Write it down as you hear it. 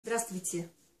Здравствуйте,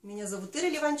 меня зовут Ира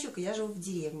Ливанчук, и я живу в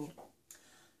деревне.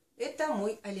 Это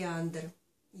мой Олеандр.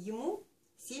 Ему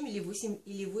 7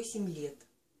 или 8 лет.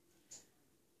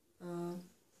 Ну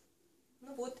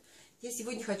вот, я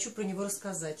сегодня хочу про него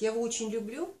рассказать. Я его очень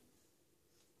люблю.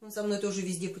 Он со мной тоже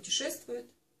везде путешествует.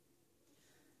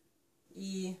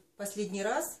 И последний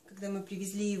раз, когда мы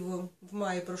привезли его в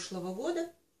мае прошлого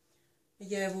года,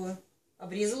 я его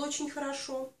обрезала очень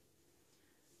хорошо.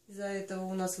 Из-за этого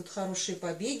у нас вот хорошие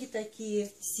побеги такие,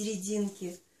 с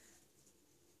серединки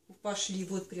пошли,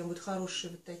 вот прям вот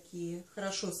хорошие вот такие.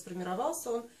 Хорошо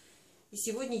сформировался он. И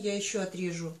сегодня я еще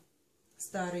отрежу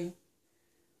старый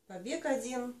побег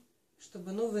один,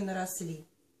 чтобы новые наросли.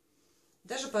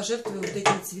 Даже пожертвую вот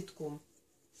этим цветком.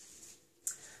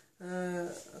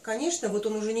 Конечно, вот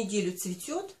он уже неделю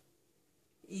цветет,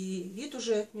 и вид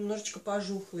уже немножечко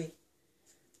пожухлый.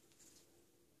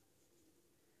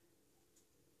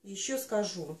 Еще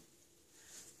скажу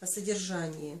о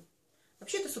содержании.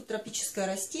 Вообще это субтропическое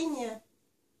растение,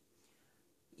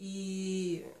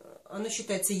 и оно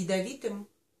считается ядовитым.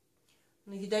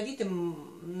 Но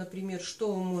ядовитым, например,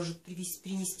 что может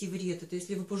принести вред? Это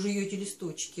если вы пожуете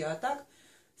листочки, а так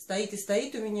стоит и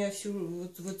стоит у меня всю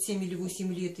вот 7 или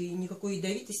 8 лет, и никакой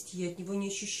ядовитости я от него не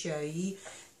ощущаю. И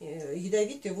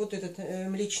ядовитый вот этот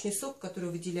млечный сок, который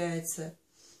выделяется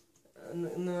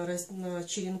на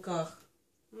черенках,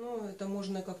 ну, это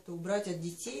можно как-то убрать от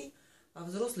детей, а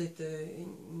взрослые-то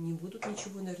не будут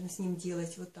ничего, наверное, с ним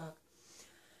делать. Вот так.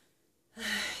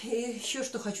 И еще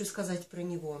что хочу сказать про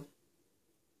него.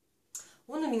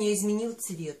 Он у меня изменил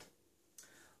цвет.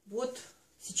 Вот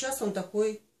сейчас он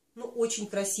такой, ну, очень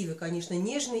красивый, конечно,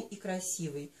 нежный и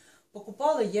красивый.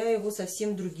 Покупала я его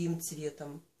совсем другим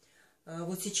цветом.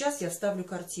 Вот сейчас я ставлю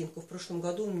картинку. В прошлом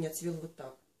году он у меня цвел вот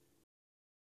так.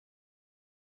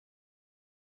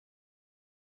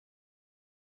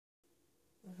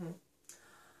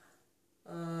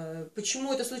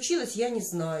 Почему это случилось, я не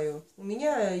знаю. У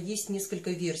меня есть несколько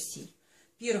версий.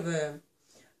 Первое.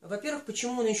 Во-первых,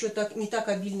 почему он еще не так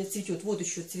обильно цветет. Вот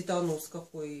еще цветонос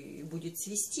какой будет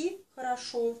цвести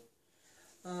хорошо.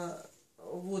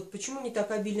 Вот. Почему не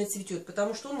так обильно цветет?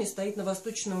 Потому что он не стоит на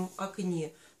восточном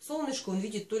окне. Солнышко он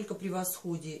видит только при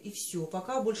восходе. И все.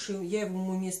 Пока больше я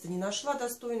ему места не нашла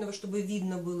достойного, чтобы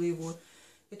видно было его.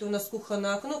 Это у нас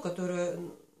кухонное окно, которое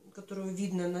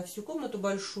видно на всю комнату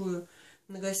большую,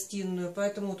 на гостиную.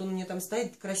 Поэтому вот он у меня там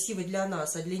стоит красиво для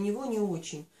нас, а для него не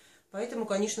очень. Поэтому,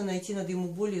 конечно, найти надо ему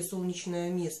более солнечное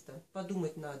место.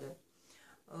 Подумать надо.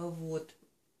 Вот.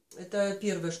 Это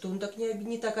первое, что он так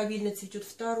не так обильно цветет.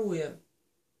 Второе.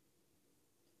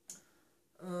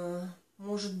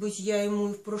 Может быть, я ему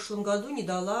в прошлом году не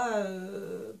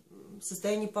дала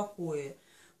состояние покоя.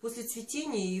 После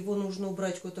цветения его нужно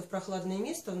убрать куда-то в прохладное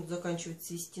место. Он заканчивает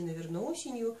цвести, наверное,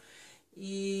 осенью. И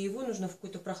его нужно в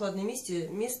какое-то прохладное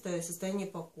место состояние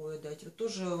покоя дать. Вот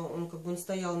тоже он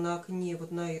стоял на окне,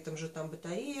 вот на этом же там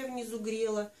батарея внизу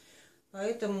грела.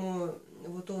 Поэтому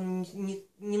вот он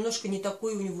немножко не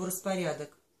такой у него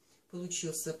распорядок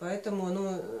получился. Поэтому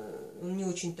он не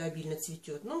очень-то обильно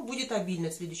цветет. Но будет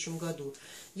обильно в следующем году.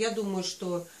 Я думаю,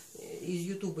 что из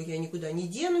Ютуба я никуда не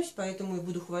денусь, поэтому я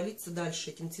буду хвалиться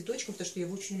дальше этим цветочком, потому что я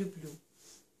его очень люблю.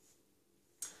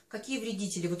 Какие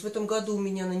вредители? Вот в этом году у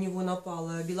меня на него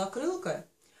напала белокрылка.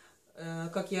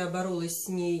 Как я боролась с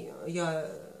ней, я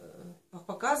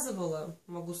показывала,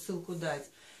 могу ссылку дать.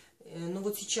 Но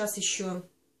вот сейчас еще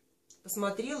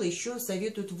посмотрела, еще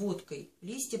советуют водкой.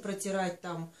 Листья протирать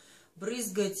там,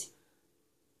 брызгать.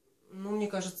 Но мне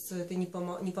кажется, это не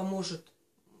поможет.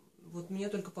 Вот мне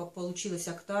только получилось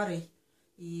октарой.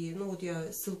 И, ну вот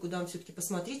я ссылку дам, все-таки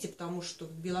посмотрите, потому что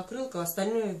белокрылка,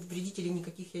 остальное вредителей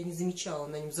никаких я не замечала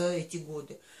на нем за эти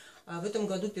годы. А в этом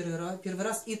году первый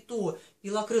раз и то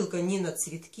белокрылка не на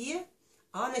цветке,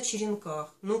 а на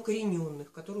черенках, но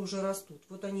корененных, которые уже растут.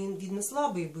 Вот они, видно,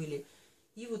 слабые были.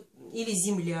 И вот, или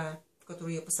земля, в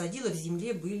которую я посадила, в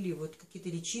земле были вот какие-то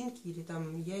личинки или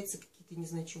там яйца какие-то, не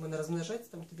знаю, чем она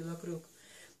размножается, там эта белокрылка.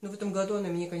 Но в этом году она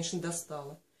меня, конечно,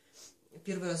 достала.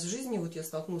 Первый раз в жизни вот я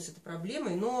столкнулась с этой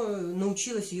проблемой, но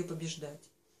научилась ее побеждать.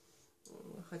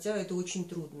 Хотя это очень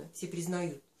трудно, все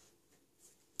признают.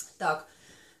 Так,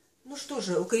 ну что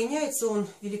же, укореняется он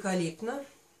великолепно,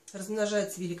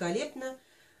 размножается великолепно.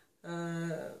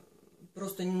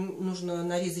 Просто нужно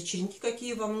нарезать черенки,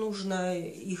 какие вам нужно,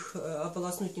 их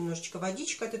ополоснуть немножечко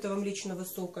водичкой от этого млечного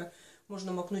сока.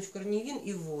 Можно макнуть в корневин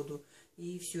и в воду.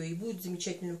 И все, и будет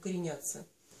замечательно укореняться.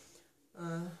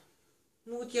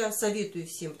 Ну вот я советую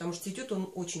всем, потому что цветет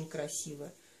он очень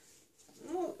красиво.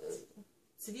 Ну,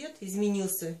 цвет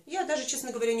изменился. Я даже,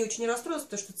 честно говоря, не очень расстроилась,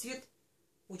 потому что цвет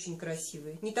очень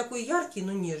красивый. Не такой яркий,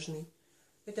 но нежный.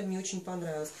 Это мне очень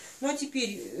понравилось. Ну а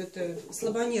теперь это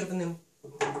слабонервным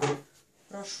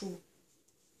прошу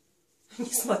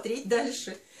не смотреть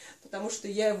дальше, потому что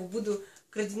я его буду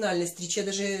кардинально стричь. Я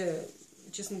даже,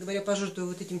 честно говоря, пожертвую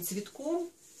вот этим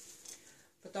цветком,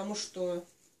 потому что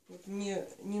вот мне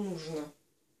не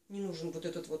нужен вот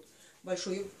этот вот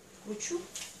большой кручу.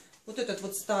 Вот этот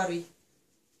вот старый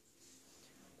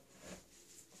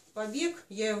побег,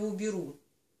 я его уберу,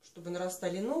 чтобы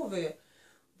нарастали новые.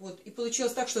 Вот. И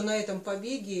получилось так, что на этом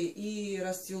побеге и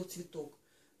расцвел цветок.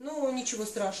 Но ничего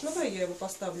страшного, я его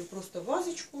поставлю просто в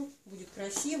вазочку, будет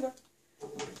красиво.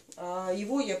 А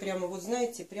его я прямо, вот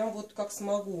знаете, прям вот как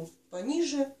смогу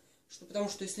пониже, потому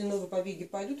что если новые побеги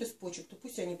пойдут из почек, то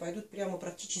пусть они пойдут прямо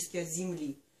практически от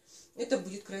земли. Это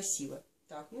будет красиво.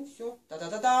 Так, ну все,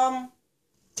 та-да-да-дам!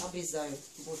 Обрезаю,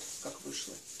 вот как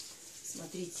вышло.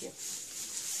 Смотрите,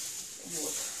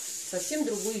 вот, совсем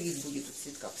другой вид будет у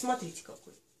цветка. Посмотрите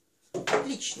какой.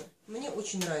 Отлично, мне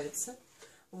очень нравится.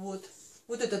 Вот,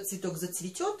 вот этот цветок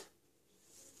зацветет.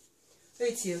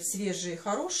 Эти свежие,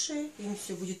 хорошие, им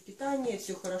все будет питание,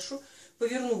 все хорошо.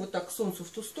 Поверну вот так к солнцу в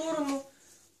ту сторону.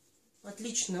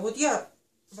 Отлично. Вот я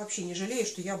вообще не жалею,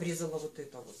 что я обрезала вот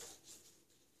это вот.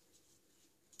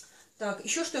 Так,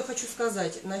 еще что я хочу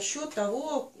сказать насчет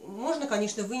того, можно,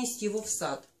 конечно, вынести его в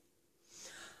сад.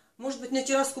 Может быть, на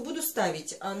терраску буду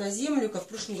ставить, а на землю, как в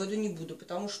прошлом году, не буду.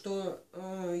 Потому что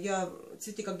я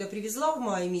цветы, когда привезла в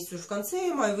мае месяце, уже в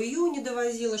конце мая, в июне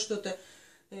довозила что-то,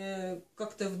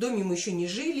 как-то в доме мы еще не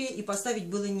жили, и поставить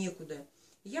было некуда.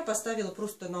 Я поставила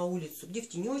просто на улицу, где в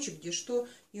тенечек, где что.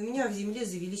 И у меня в земле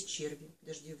завелись черви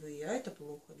дождевые, а это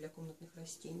плохо для комнатных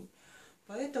растений.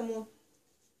 Поэтому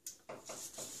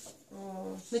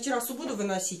на террасу буду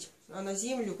выносить, а на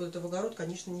землю, куда-то в огород,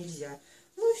 конечно, нельзя.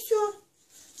 Ну и все.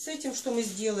 С этим что мы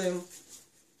сделаем?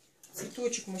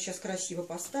 Цветочек мы сейчас красиво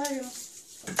поставим.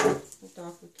 Вот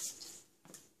так вот.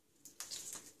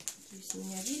 Здесь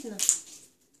меня видно.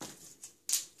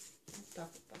 Вот так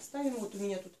вот поставим. Вот у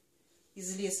меня тут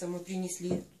из леса мы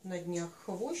принесли на днях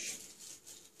хвощ.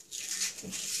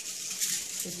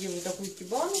 Сделаю такую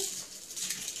кибану.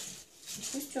 И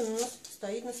пусть он у нас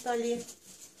стоит на столе.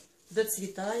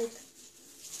 Доцветает.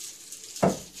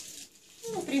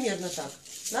 Ну, примерно так.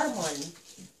 Нормально.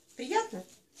 Приятно?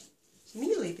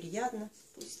 Мило и приятно.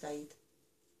 Пусть стоит.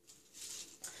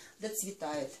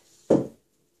 Доцветает.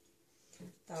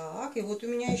 Так, и вот у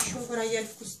меня еще рояль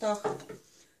в кустах.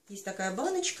 Есть такая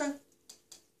баночка.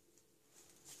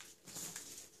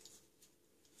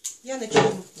 Я на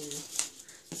черенку.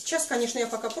 Сейчас, конечно, я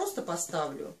пока просто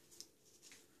поставлю.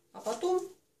 А потом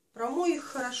промою их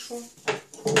хорошо.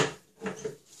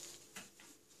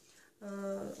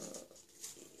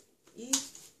 И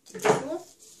все.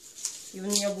 И у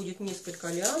меня будет несколько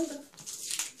олеандров.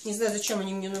 Не знаю, зачем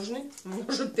они мне нужны. У меня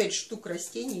уже 5 штук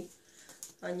растений.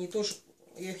 Они тоже...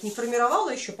 Я их не формировала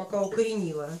еще, пока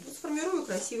укоренила. Вот сформирую,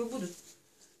 красиво будут.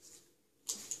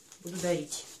 Буду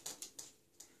дарить.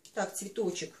 Так,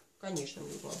 цветочек, конечно, мы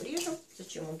его обрежем.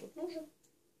 Зачем он тут нужен?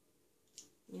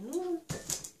 Не нужен.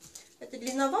 Это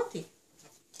длинноватый.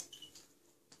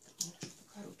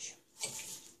 Короче.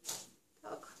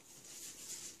 Так.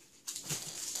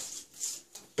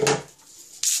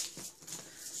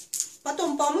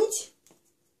 Потом помыть.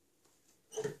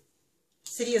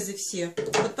 Срезы все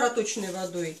под проточной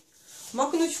водой.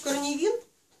 Макнуть в корневин.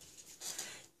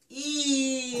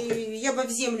 И я бы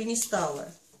в землю не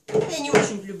стала. Я не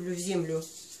очень люблю в землю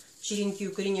черенки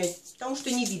укоренять, потому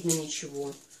что не видно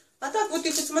ничего. А так вот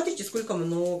их, вот смотрите, сколько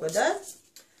много, да?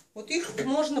 Вот их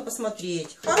можно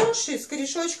посмотреть. Хорошие, с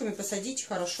корешочками посадить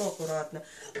хорошо, аккуратно.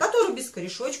 Которые без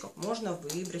корешочков можно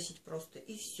выбросить просто,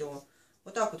 и все.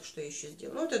 Вот так вот, что я еще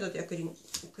сделала. Ну, вот этот я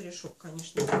корешок,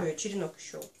 конечно, черенок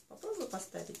еще попробую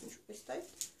поставить. Ничего поставить.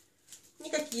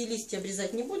 Никакие листья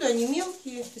обрезать не буду, они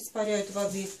мелкие, испаряют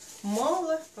воды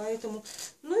мало, поэтому...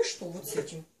 Ну и что вот с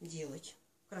этим делать?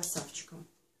 Красавчиком.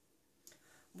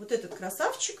 Вот этот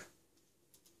красавчик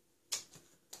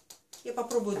я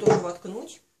попробую тоже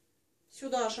воткнуть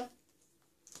сюда же.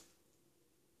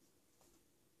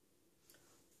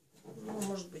 Ну,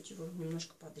 может быть, его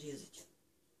немножко подрезать.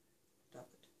 Так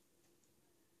вот.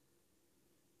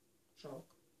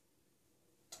 Жалко.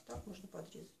 Так можно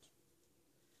подрезать.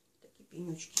 Такие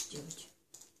пенючки сделать.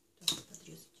 Так вот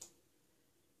подрезать.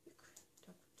 Так вот.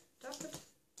 Так вот.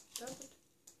 Так вот.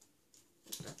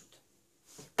 Вот так вот.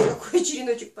 Такой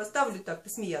череночек поставлю, так,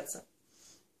 посмеяться.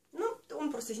 Ну,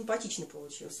 он просто симпатичный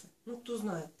получился. Ну, кто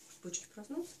знает. Почки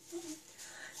проснулся.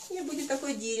 И будет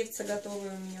такое деревце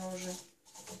готовое у меня уже.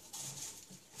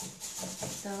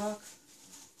 Так.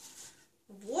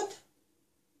 Вот.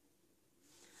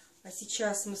 А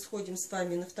сейчас мы сходим с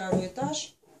вами на второй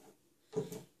этаж.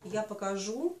 я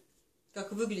покажу,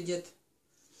 как выглядят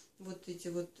вот эти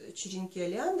вот черенки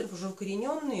олеандров, уже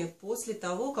укорененные, после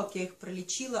того, как я их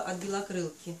пролечила от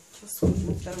белокрылки. Сейчас сходим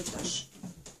на второй этаж.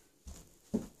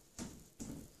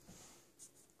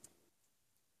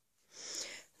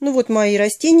 Ну вот мои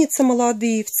растеница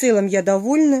молодые. В целом я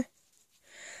довольна.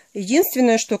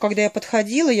 Единственное, что когда я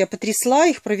подходила, я потрясла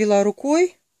их, провела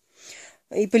рукой.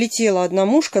 И полетела одна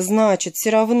мушка, значит, все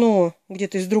равно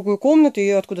где-то из другой комнаты,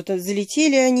 ее откуда-то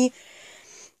залетели они.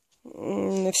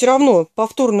 Все равно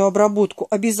повторную обработку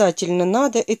обязательно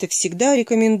надо. Это всегда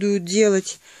рекомендуют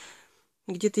делать.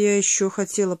 Где-то я еще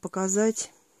хотела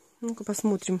показать. Ну-ка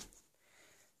посмотрим.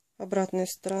 Обратная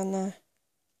сторона.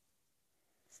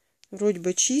 Вроде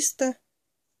бы чисто.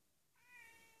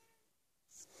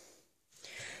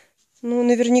 Ну,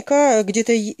 наверняка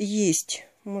где-то есть.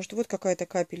 Может, вот какая-то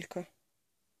капелька.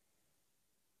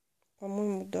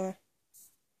 По-моему, да.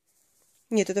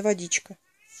 Нет, это водичка.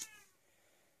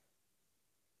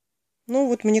 Ну,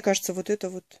 вот мне кажется, вот это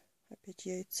вот опять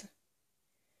яйца.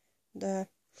 Да.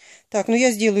 Так, ну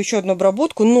я сделаю еще одну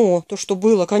обработку, но то, что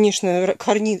было, конечно,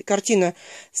 картина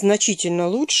значительно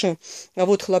лучше. А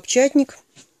вот хлопчатник,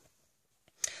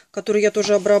 который я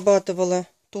тоже обрабатывала,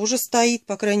 тоже стоит,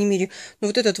 по крайней мере. Но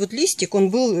вот этот вот листик,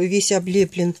 он был весь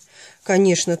облеплен,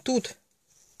 конечно. Тут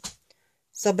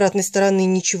с обратной стороны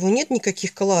ничего нет,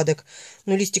 никаких кладок.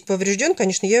 Но листик поврежден,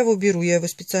 конечно, я его беру. Я его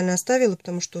специально оставила,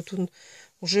 потому что вот он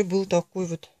уже был такой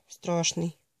вот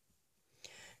страшный.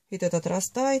 Этот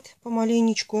отрастает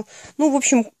помаленечку. Ну, в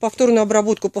общем, повторную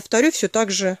обработку повторю, все так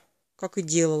же, как и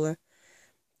делала.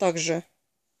 Также,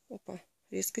 опа,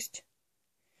 резкость.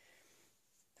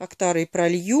 Октарой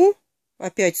пролью.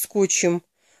 Опять скотчем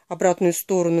обратную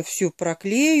сторону всю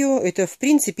проклею. Это, в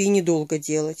принципе, и недолго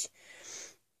делать.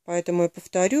 Поэтому я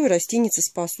повторю, растеницы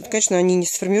спасут. Конечно, они не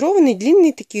сформированные,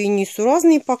 длинные такие,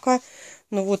 несуразные пока.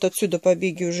 Но вот отсюда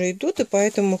побеги уже идут. И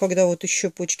поэтому, когда вот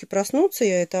еще почки проснутся,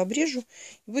 я это обрежу.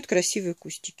 И будут красивые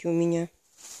кустики у меня.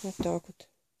 Вот так вот.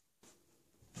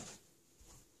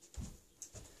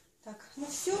 Так, ну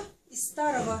все. Из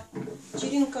старого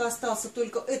черенка остался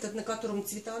только этот, на котором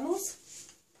цветонос.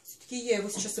 Все-таки я его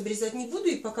сейчас обрезать не буду.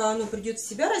 И пока оно придет в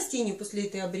себя, растение, после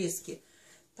этой обрезки.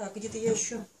 Так, где-то я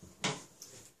еще...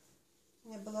 У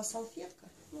меня была салфетка.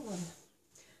 Ну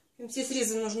ладно. Все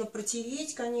срезы нужно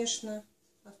протереть, конечно,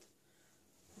 от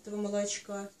этого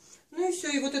молочка. Ну и все.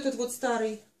 И вот этот вот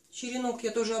старый черенок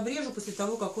я тоже обрежу после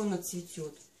того, как он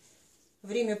отцветет.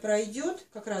 Время пройдет,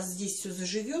 как раз здесь все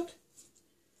заживет.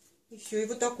 И все. И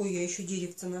вот такое я еще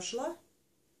деревце нашла.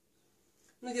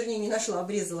 Ну, вернее, не нашла,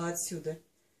 обрезала отсюда.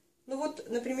 Ну вот,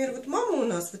 например, вот мама у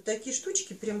нас вот такие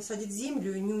штучки прям садит в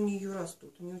землю, и они у нее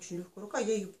растут. У нее очень легко рука,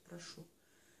 я ее попрошу,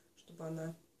 чтобы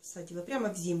она посадила.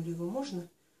 Прямо в землю его можно.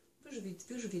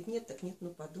 Выживет, нет, так нет,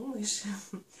 ну подумаешь.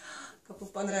 Как вам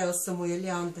понравился мой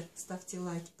Олеандр, ставьте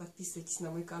лайки, подписывайтесь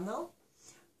на мой канал.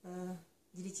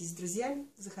 Делитесь с друзьями,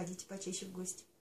 заходите почаще в гости.